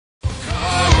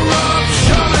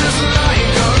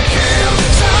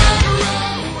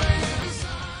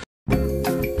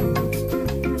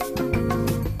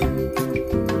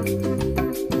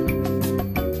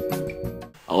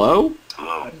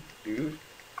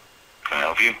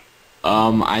you?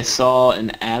 I saw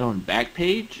an ad on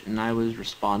Backpage, and I was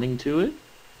responding to it.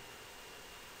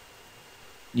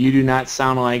 You do not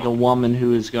sound like a woman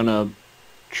who is gonna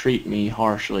treat me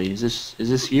harshly. Is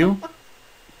this you?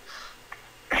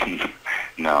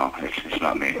 No, it's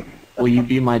not me. Will you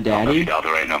be my You daddy? dialed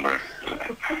the right number.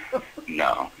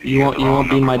 No. You won't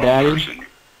be my daddy? Person.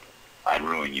 I'd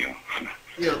ruin you.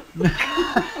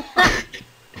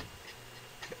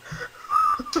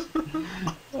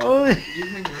 Oh,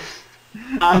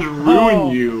 I'd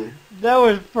ruin you. that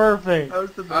was perfect. That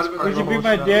was the best part Would of you the be whole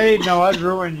my show. daddy? No, I'd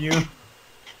ruin you.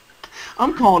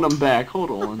 I'm calling him back.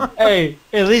 Hold on. Hey,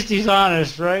 at least he's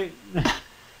honest, right?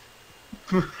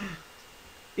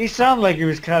 He sounded like he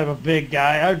was kind of a big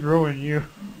guy. I'd ruin you.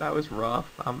 That was rough.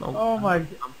 Oh my- I'm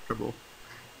comfortable.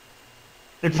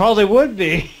 It probably would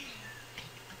be.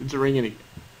 It's ringing again.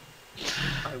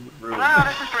 I would ruin Hello,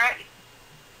 this is Rick.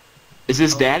 Is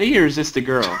this daddy or is this the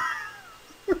girl?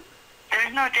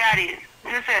 There's no daddy.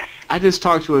 Who's this? I just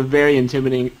talked to a very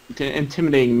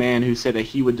intimidating man who said that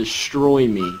he would destroy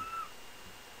me.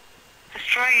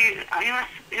 Destroy you.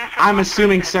 I'm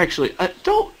assuming sexually.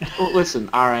 Don't listen.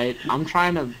 All right, I'm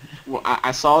trying to. Well,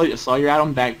 I saw your ad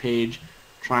on Backpage,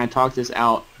 trying to talk this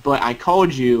out. But I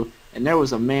called you, and there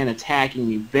was a man attacking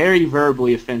me, very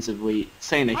verbally offensively,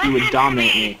 saying that he would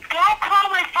dominate me. Don't call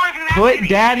my phone. Put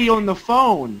daddy on the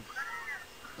phone.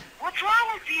 What's wrong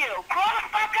with you? Call the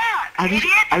fuck out, idiot.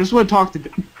 I just want to talk to.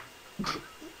 What's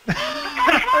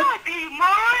wrong with you,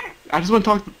 moron? I just want to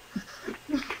talk to.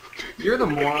 You're the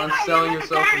moron selling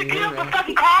yourself in the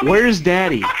internet. Where's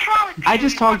daddy? I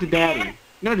just talked to daddy.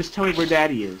 No, just tell me where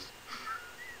daddy is.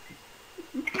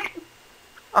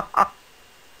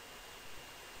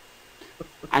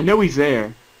 I know he's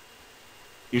there.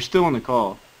 You're still on the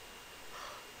call.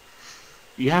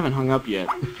 You haven't hung up yet.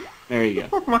 There you go.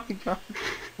 Oh my god.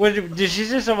 Did she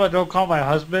say something about don't call my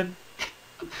husband?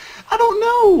 I don't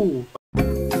know.